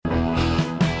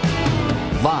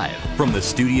From the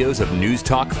studios of News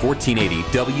Talk 1480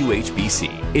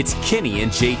 WHBC, it's Kenny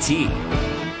and JT.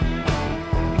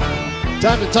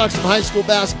 Time to talk some high school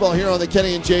basketball here on the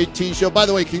Kenny and JT Show. By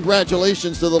the way,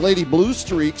 congratulations to the Lady Blue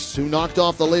Streaks who knocked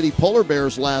off the Lady Polar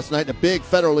Bears last night in a big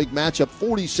Federal League matchup,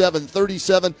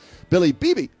 47-37. Billy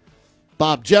Beebe,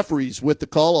 Bob Jeffries with the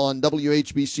call on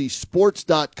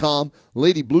WHBCSports.com.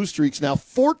 Lady Blue Streaks now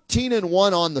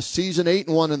 14-1 on the season,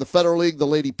 8-1 in the Federal League. The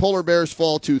Lady Polar Bears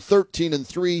fall to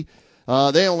 13-3.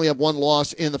 They only have one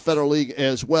loss in the Federal League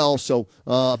as well. So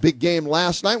a big game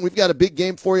last night. We've got a big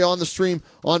game for you on the stream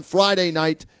on Friday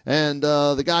night. And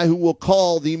the guy who will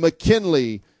call the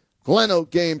McKinley Glen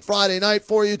Oak game Friday night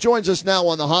for you joins us now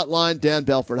on the hotline, Dan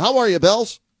Belford. How are you,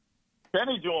 Bells?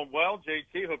 Kenny, doing well.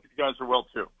 JT, hope you guys are well,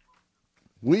 too.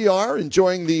 We are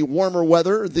enjoying the warmer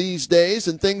weather these days,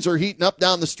 and things are heating up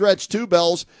down the stretch too,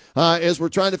 Bells, as we're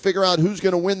trying to figure out who's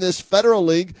going to win this Federal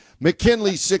League.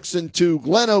 McKinley 6-2,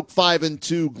 Glen Oak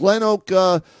 5-2. Glen Oak,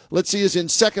 let's see, is in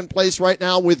second place right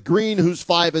now with Green, who's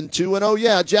 5-2. And oh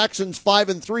yeah, Jackson's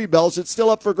 5-3. Bells, it's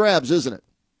still up for grabs, isn't it?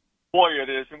 Boy, it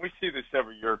is, and we see this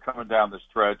every year coming down the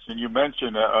stretch. And you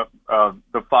mentioned the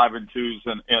 5-2s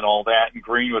and all that, and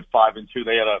Green with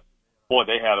 5-2.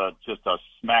 They had just a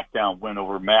smackdown win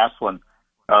over Massillon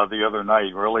the other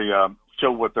night. Really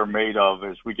show what they're made of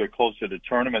as we get closer to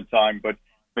tournament time. But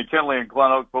McKinley and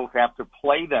Glen Oak both have to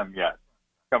play them yet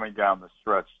coming down the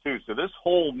stretch, too. So this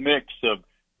whole mix of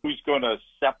who's going to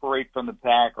separate from the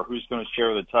pack or who's going to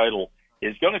share the title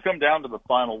is going to come down to the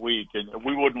final week, and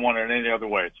we wouldn't want it any other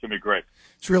way. It's going to be great.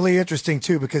 It's really interesting,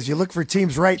 too, because you look for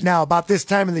teams right now about this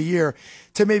time of the year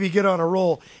to maybe get on a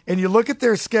roll, and you look at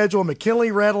their schedule,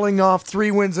 McKinley rattling off 3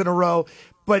 wins in a row,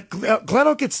 but Glen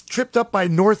Oak gets tripped up by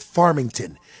North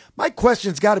Farmington. My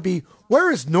question's got to be, where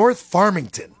is North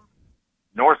Farmington?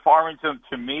 North Farmington,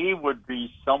 to me, would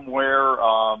be somewhere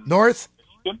north?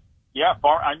 Yeah,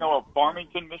 I know of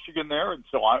Farmington, Michigan there, and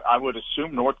so I would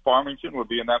assume North Farmington would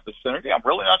be in that vicinity. I'm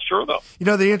really not sure, though. You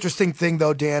know, the interesting thing,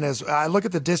 though, Dan, is I look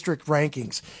at the district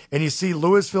rankings, and you see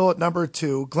Louisville at number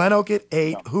 2, Glen Oak at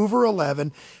 8, yeah. Hoover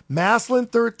 11, Massillon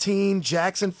 13,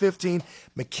 Jackson 15,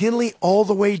 McKinley all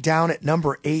the way down at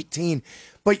number 18.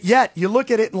 But yet, you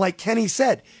look at it, and like Kenny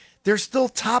said, they're still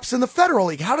tops in the Federal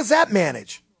League. How does that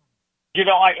manage? You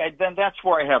know, then that's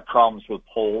where I have problems with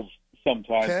polls.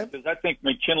 Sometimes, because I think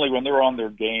McKinley, when they're on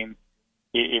their game,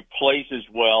 it plays as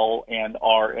well and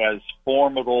are as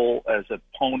formidable as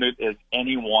opponent as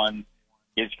anyone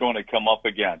is going to come up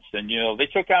against. And, you know, they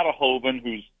took out a Hoban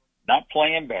who's not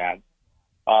playing bad.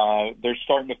 They're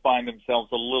starting to find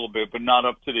themselves a little bit, but not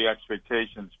up to the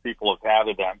expectations people have had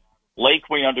of them. Lake,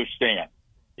 we understand.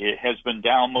 It has been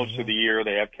down most of the year.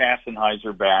 They have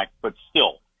Kassenheiser back, but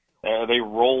still, they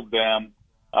rolled them.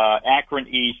 Akron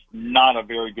East, not a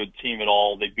very good team at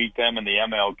all. They beat them in the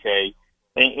MLK.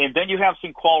 And then you have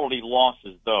some quality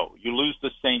losses, though. You lose to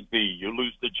St. V, you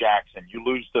lose to Jackson, you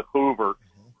lose to Hoover.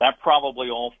 That probably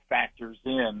all factors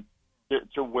in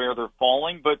to where they're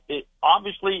falling. But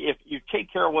obviously, if you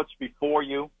take care of what's before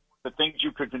you, the things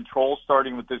you could control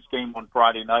starting with this game on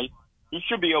Friday night, you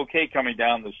should be okay coming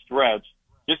down the stretch.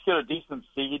 Just get a decent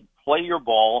seed, play your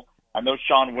ball. I know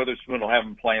Sean Witherspoon will have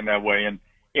them playing that way, and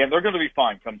they're going to be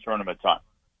fine come tournament time.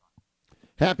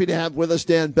 Happy to have with us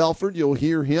Dan Belford. You'll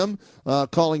hear him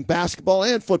calling basketball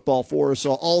and football for us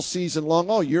all season long,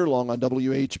 all year long on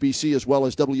WHBC as well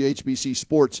as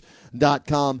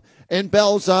WHBCSports.com. And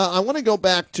Bells, I want to go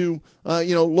back to,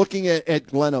 looking at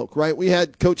Glen Oak, right? We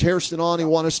had Coach Hairston on. He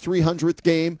won his 300th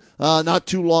game not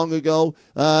too long ago,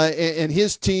 and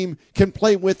his team can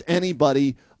play with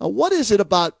anybody. What is it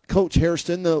about Coach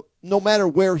Hairston, no matter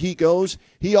where he goes,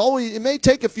 it may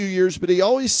take a few years, but he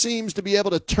always seems to be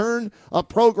able to turn a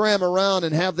program around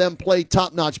and have them play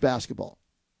top-notch basketball?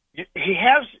 He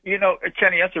has,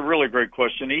 Kenny, that's a really great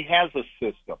question. He has a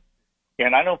system,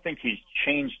 and I don't think he's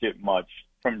changed it much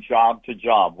from job to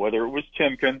job, whether it was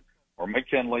Timken or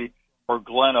McKinley or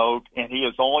Glen Oak, and he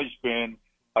has always been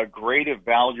a great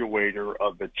evaluator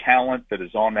of the talent that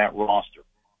is on that roster.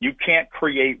 You can't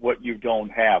create what you don't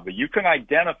have, but you can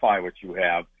identify what you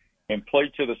have and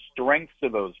play to the strengths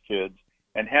of those kids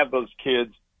and have those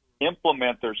kids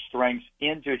implement their strengths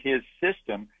into his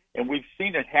system. And we've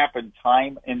seen it happen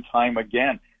time and time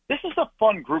again. This is a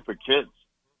fun group of kids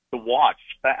to watch.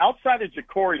 Outside of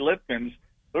Ja'Cory Lipkins,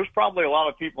 there's probably a lot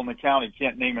of people in the county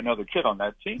can't name another kid on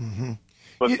that team. Mm-hmm.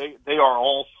 But they are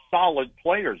all solid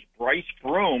players. Bryce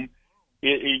Broom,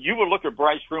 you would look at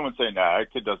Bryce Broom and say, nah,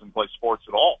 that kid doesn't play sports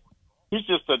at all. He's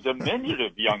just a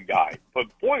diminutive young guy. But,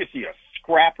 boy, is he a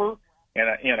scrapper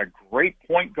and a great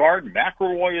point guard.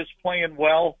 McElroy is playing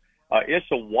well.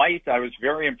 Issa White, I was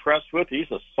very impressed with. He's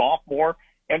a sophomore.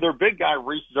 And their big guy,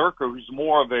 Reese Zerker, who's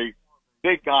more of a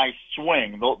big guy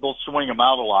swing. They'll swing him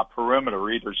out a lot, perimeter,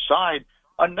 either side.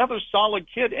 Another solid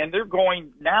kid, and they're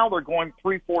going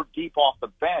 3-4 deep off the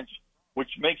bench, which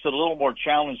makes it a little more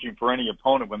challenging for any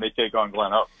opponent when they take on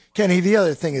Glen Oak. Kenny, the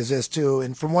other thing is this, too,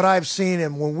 and from what I've seen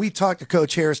and when we talk to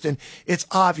Coach Hairston, it's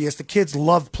obvious the kids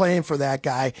love playing for that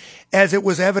guy, as it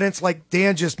was evidenced, like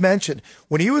Dan just mentioned.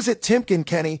 When he was at Timken,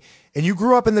 Kenny, and you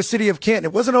grew up in the city of Canton,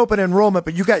 it wasn't open enrollment,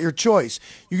 but you got your choice.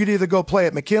 You could either go play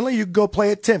at McKinley, you could go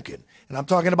play at Timken. And I'm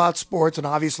talking about sports and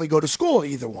obviously go to school,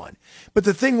 either one. But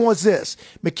the thing was this,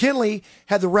 McKinley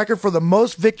had the record for the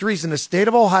most victories in the state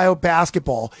of Ohio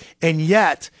basketball, and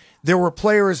yet there were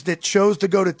players that chose to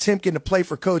go to Timken to play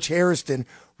for Coach Hairston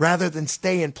rather than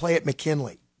stay and play at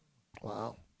McKinley.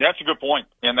 Wow. That's a good point,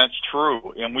 and that's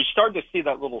true. And we started to see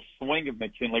that little swing of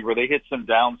McKinley where they hit some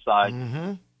downside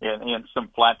and some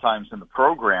flat times in the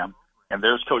program. And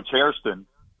there's Coach Hairston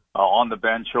on the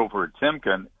bench over at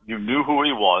Timken. You knew who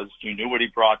he was. You knew what he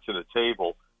brought to the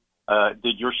table.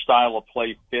 Did your style of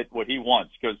play fit what he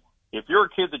wants? Because if you're a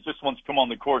kid that just wants to come on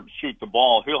the court and shoot the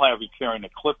ball, he'll have you carrying a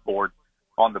clipboard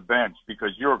on the bench because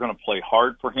you're going to play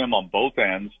hard for him on both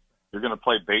ends. You're going to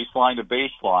play baseline to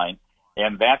baseline,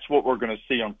 and that's what we're going to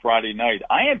see on Friday night.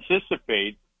 I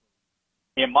anticipate,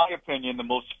 in my opinion, the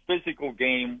most physical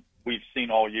game we've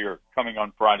seen all year coming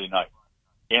on Friday night.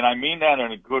 And I mean that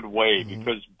in a good way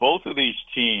because both of these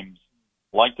teams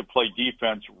like to play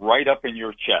defense right up in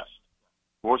your chest.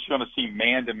 We're going to see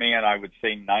man-to-man, I would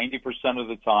say 90% of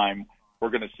the time. We're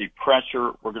going to see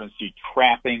pressure. We're going to see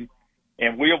trapping.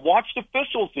 And we have watched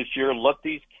officials this year let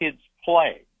these kids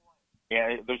play.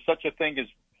 And there's such a thing as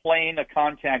playing a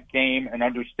contact game and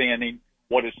understanding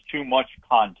what is too much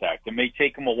contact. It may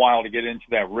take them a while to get into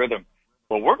that rhythm.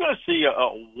 But we're going to see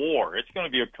a war. It's going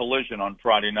to be a collision on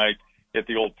Friday night at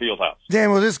the old Fieldhouse.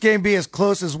 Dan, will this game be as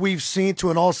close as we've seen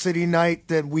to an all-city night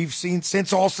that we've seen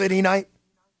since all-city night?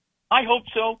 I hope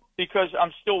so, because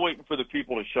I'm still waiting for the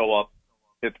people to show up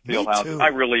at the Fieldhouse. I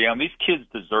really am. These kids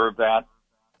deserve that.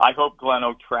 I hope Glen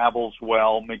Oak travels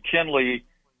well. McKinley,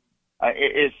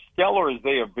 as stellar as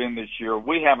they have been this year,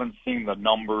 we haven't seen the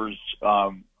numbers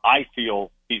I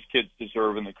feel these kids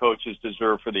deserve and the coaches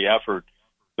deserve for the effort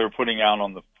they're putting out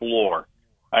on the floor.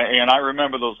 And I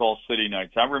remember those all-city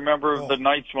nights. I remember the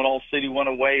nights when all-city went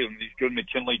away and these good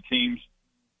McKinley teams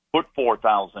put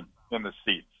 4,000 in the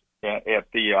seats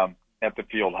at the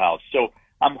field house. So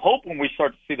I'm hoping we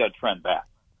start to see that trend back.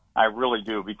 I really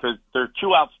do, because they're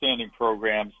two outstanding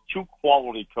programs, two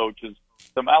quality coaches,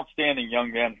 some outstanding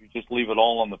young men who just leave it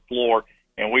all on the floor,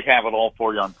 and we have it all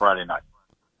for you on Friday night.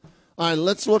 All right,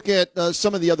 let's look at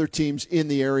some of the other teams in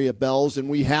the area, Bells, and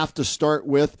we have to start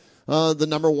with the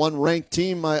number one ranked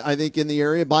team, I think, in the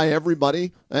area by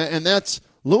everybody, and that's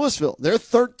Louisville. They're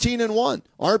 13-1.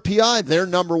 RPI, they're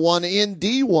number one in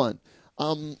D1.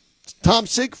 Tom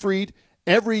Siegfried,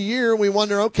 every year we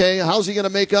wonder, okay, how's he going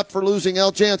to make up for losing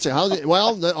El Jansen?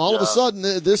 All of a sudden,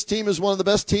 this team is one of the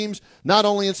best teams, not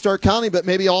only in Stark County, but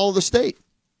maybe all of the state.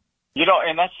 You know,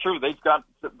 and that's true. They've got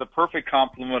the perfect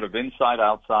complement of inside,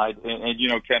 outside. And you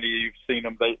know, Kenny, you've seen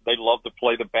them. They love to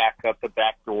play the backup, the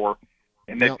back door.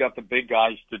 And they've got the big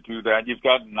guys to do that. You've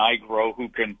got Nigro, who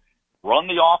can run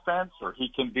the offense, or he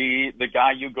can be the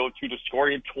guy you go to score.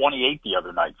 He had 28 the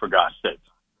other night, for God's sake.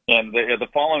 And the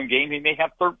following game, he may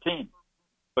have 13.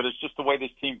 But it's just the way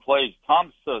this team plays.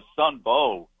 Tom's son,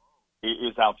 Bo,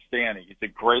 is outstanding. He's a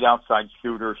great outside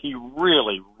shooter. He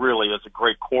really, really is a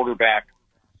great quarterback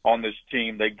on this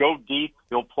team. They go deep.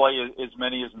 He'll play as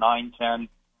many as 9-10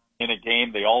 in a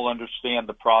game. They all understand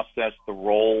the process, the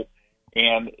role.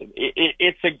 And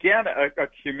it's, again, a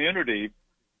community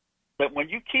that when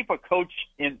you keep a coach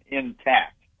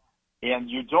intact and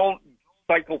you don't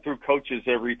cycle through coaches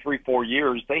every 3-4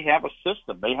 years, they have a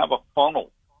system. They have a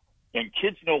funnel. And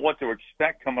kids know what to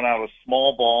expect coming out of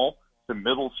small ball to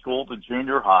middle school to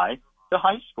junior high to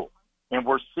high school. And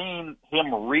we're seeing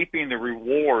him reaping the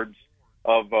rewards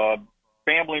of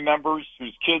family members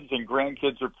whose kids and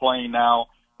grandkids are playing now,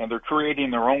 and they're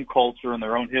creating their own culture and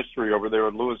their own history over there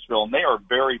at Louisville. And they are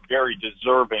very, very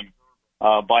deserving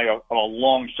by a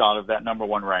long shot of that number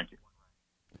one ranking.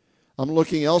 I'm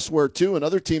looking elsewhere, too,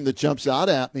 another team that jumps out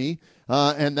at me,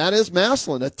 and that is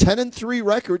Massillon, a 10-3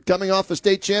 record coming off a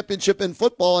state championship in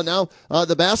football, and now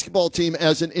the basketball team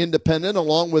as an independent,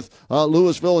 along with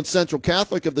Louisville and Central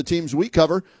Catholic of the teams we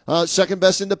cover,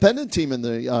 second-best independent team in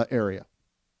the area.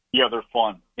 Yeah, they're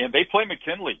fun. And they play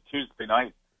McKinley Tuesday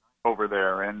night over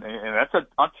there, and that's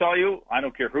I'll tell you, I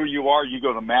don't care who you are, you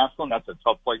go to Massillon, that's a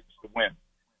tough place to win.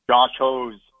 Josh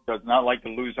Hose does not like to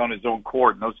lose on his own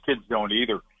court, and those kids don't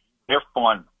either. They're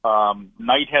fun.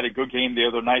 Knight had a good game the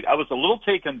other night. I was a little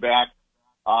taken back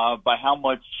by how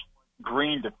much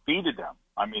Green defeated them.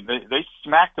 I mean, they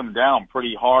smacked them down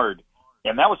pretty hard,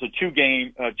 and that was a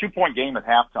 2-point game at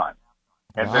halftime.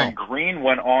 And Wow. then Green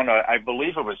went on I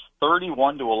believe it was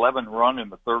 31-11 run in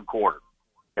the third quarter,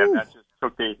 and that just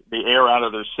took the air out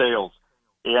of their sails.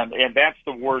 And that's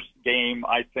the worst game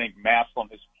I think Massillon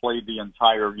has played the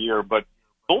entire year. But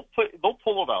they'll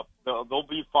pull it up. They'll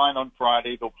be fine on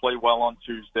Friday. They'll play well on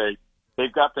Tuesday.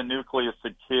 They've got the nucleus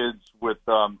of kids with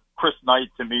Chris Knight,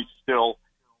 to me, still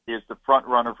is the front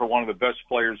runner for one of the best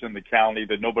players in the county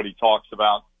that nobody talks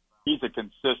about. He's a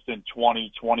consistent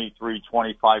 20, 23,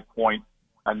 25-point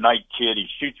a night kid. He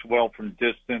shoots well from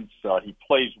distance. He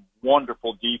plays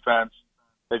wonderful defense.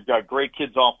 They've got great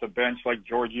kids off the bench like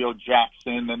Giorgio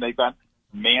Jackson, and they've got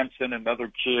Manson,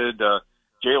 another kid.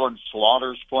 Jalen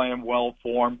Slaughter's playing well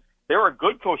for him. They're a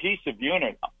good, cohesive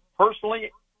unit.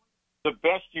 Personally, the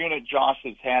best unit Josh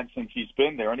has had since he's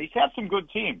been there, and he's had some good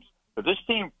teams. But this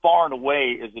team, far and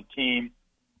away, is a team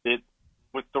that,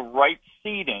 with the right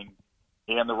seeding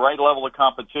and the right level of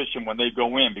competition when they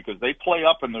go in, because they play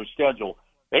up in their schedule,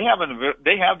 they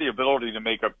have the ability to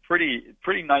make a pretty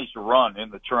nice run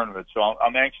in the tournament. So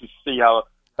I'm anxious to see how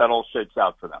that all shakes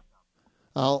out for them.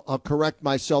 I'll correct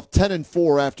myself.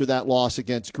 10-4 after that loss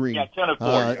against Green. Yeah, 10-4.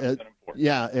 10-4.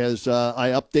 Yeah, as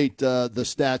I update the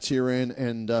stats here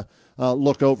and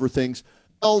look over things.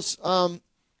 Else,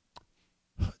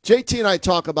 JT and I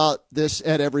talk about this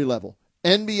at every level,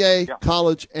 NBA, Yeah.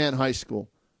 college, and high school.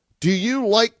 Do you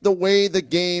like the way the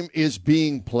game is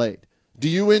being played? Do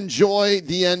you enjoy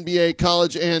the NBA,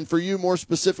 college, and for you more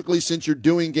specifically, since you're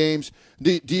doing games,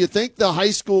 do you think the high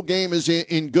school game is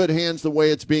in good hands the way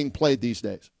it's being played these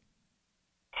days?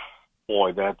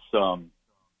 Boy, that's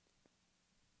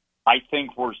I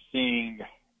think we're seeing,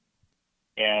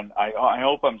 and I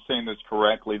hope I'm saying this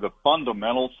correctly, the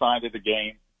fundamental side of the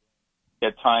game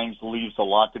at times leaves a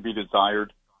lot to be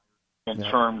desired in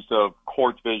terms of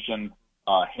court vision,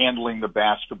 handling the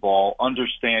basketball,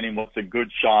 understanding what's a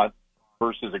good shot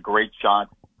versus a great shot.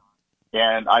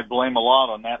 And I blame a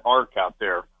lot on that arc out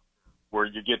there where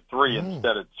you get 3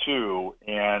 instead of 2.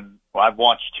 And I've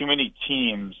watched too many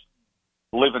teams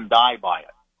live and die by it.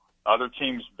 Other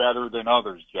teams better than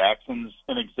others. Jackson's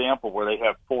an example where they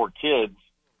have 4 kids,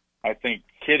 I think,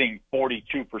 hitting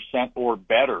 42% or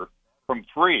better from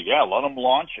 3. Yeah, let them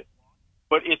launch it.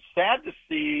 But it's sad to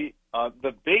see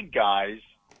the big guys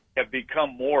have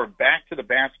become more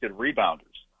back-to-the-basket rebounders.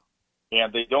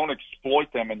 And they don't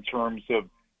exploit them in terms of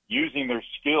using their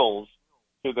skills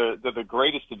to the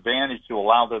greatest advantage to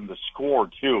allow them to score,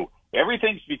 too.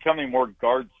 Everything's becoming more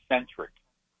guard-centric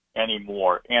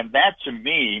anymore. And that, to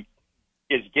me,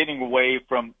 is getting away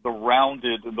from the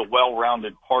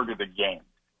well-rounded part of the game.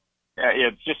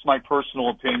 It's just my personal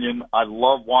opinion. I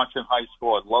love watching high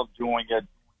school. I love doing it.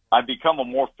 I've become a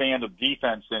more fan of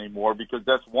defense anymore because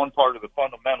that's one part of the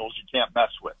fundamentals you can't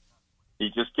mess with. You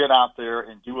just get out there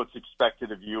and do what's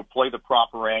expected of you, play the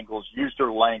proper angles, use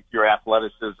your length, your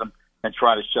athleticism, and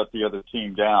try to shut the other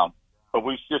team down. But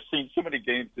we've just seen so many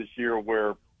games this year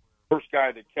where first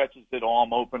guy that catches it,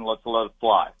 I'm open, let's let it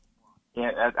fly.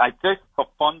 And I think the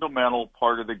fundamental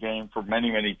part of the game for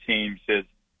many, many teams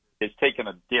is taking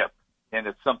a dip, and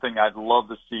it's something I'd love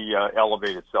to see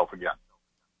elevate itself again.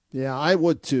 Yeah, I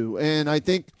would too. And I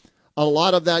think a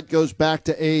lot of that goes back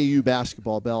to AAU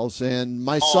basketball, Bells. And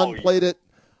my son played it.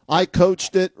 I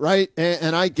coached it, right?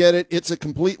 And I get it. It's a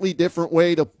completely different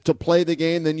way to play the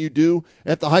game than you do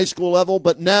at the high school level.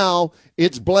 But now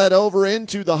it's bled over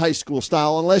into the high school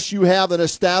style unless you have an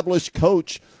established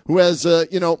coach who has,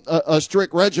 a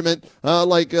strict regiment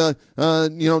like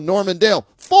Norman Dale.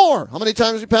 4. How many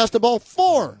times he passed the ball?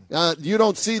 4. You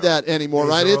don't see that anymore,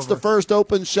 right? It's the first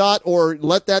open shot or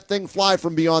let that thing fly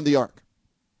from beyond the arc.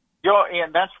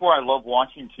 And that's where I love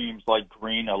watching teams like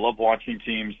Green. I love watching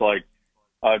teams like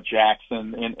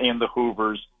Jackson and the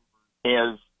Hoovers,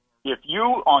 is if you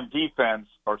on defense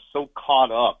are so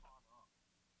caught up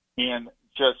in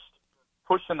just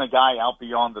pushing the guy out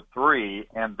beyond the 3,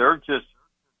 and they're just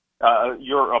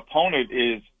your opponent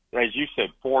is, as you said,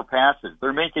 4 passes.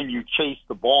 They're making you chase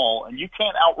the ball, and you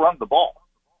can't outrun the ball.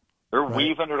 They're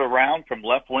weaving it around from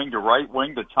left wing to right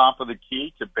wing to top of the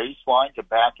key to baseline to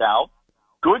back out.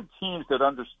 Good teams that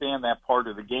understand that part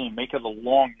of the game make it a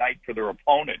long night for their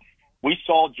opponent. We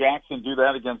saw Jackson do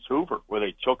that against Hoover, where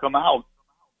they took him out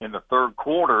in the third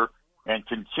quarter and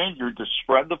continued to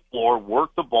spread the floor,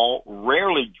 work the ball,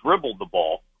 rarely dribbled the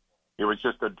ball. It was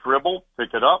just a dribble,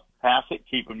 pick it up, pass it,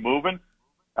 keep it moving.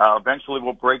 Eventually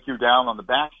we'll break you down on the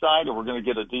backside, or we're going to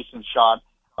get a decent shot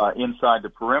inside the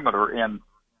perimeter. And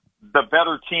the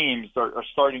better teams are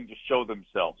starting to show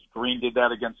themselves. Green did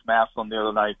that against Massillon the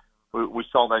other night. We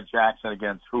saw that Jackson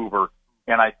against Hoover.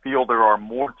 And I feel there are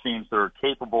more teams that are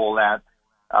capable of that.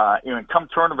 Come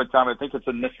tournament time, I think it's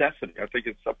a necessity. I think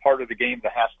it's a part of the game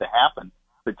that has to happen.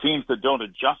 The teams that don't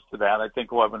adjust to that, I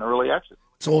think, will have an early exit.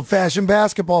 It's old-fashioned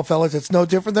basketball, fellas. It's no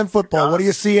different than football. What do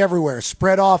you see everywhere?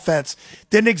 Spread offense.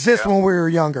 Didn't exist when we were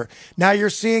younger. Now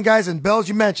you're seeing guys, and Bells,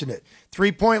 you mentioned it,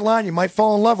 three-point line, you might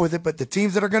fall in love with it, but the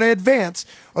teams that are going to advance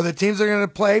are the teams that are going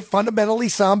to play fundamentally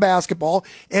sound basketball.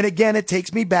 And again, it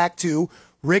takes me back to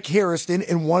Rick Harrison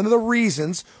and one of the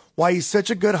reasons why he's such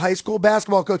a good high school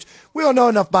basketball coach. We don't know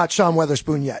enough about Sean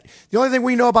Weatherspoon yet. The only thing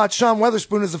we know about Sean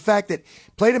Weatherspoon is the fact that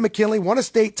he played at McKinley, won a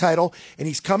state title, and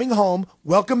he's coming home.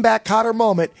 Welcome back, Cotter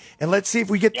moment. And let's see if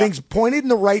we get things pointed in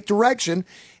the right direction.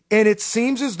 And it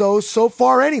seems as though, so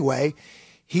far anyway,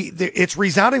 it's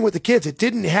resounding with the kids. It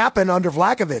didn't happen under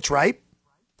Vlahovic, right?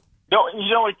 No,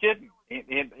 it didn't.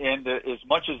 And as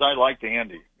much as I liked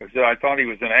Andy, I thought he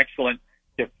was an excellent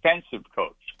defensive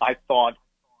coach. I thought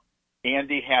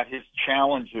Andy had his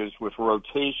challenges with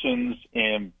rotations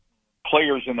and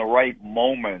players in the right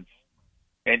moments,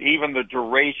 and even the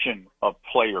duration of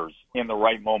players in the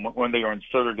right moment when they are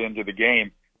inserted into the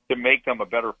game to make them a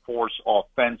better force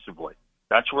offensively.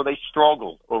 That's where they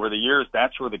struggled over the years.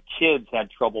 That's where the kids had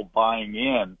trouble buying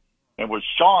in. And with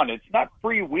Sean, it's not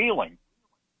freewheeling,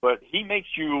 but he makes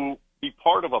you be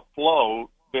part of a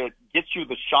flow that gets you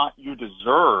the shot you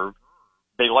deserve.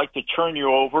 They like to turn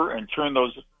you over and turn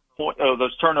those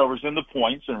turnovers into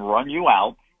points and run you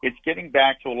out. It's getting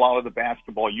back to a lot of the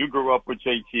basketball you grew up with,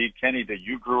 JT, Kenny, that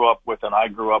you grew up with and I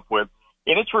grew up with.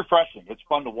 And it's refreshing. It's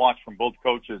fun to watch from both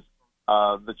coaches,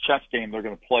 the chess game they're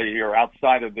going to play here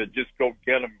outside of the just go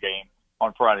get 'em game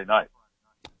on Friday night.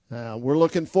 We're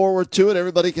looking forward to it.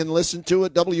 Everybody can listen to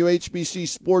it.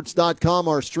 WHBCSports.com,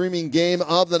 our streaming game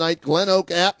of the night. Glen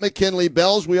Oak at McKinley.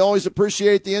 Bells, we always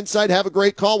appreciate the insight. Have a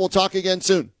great call. We'll talk again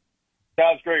soon.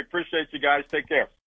 Sounds great. Appreciate you guys. Take care.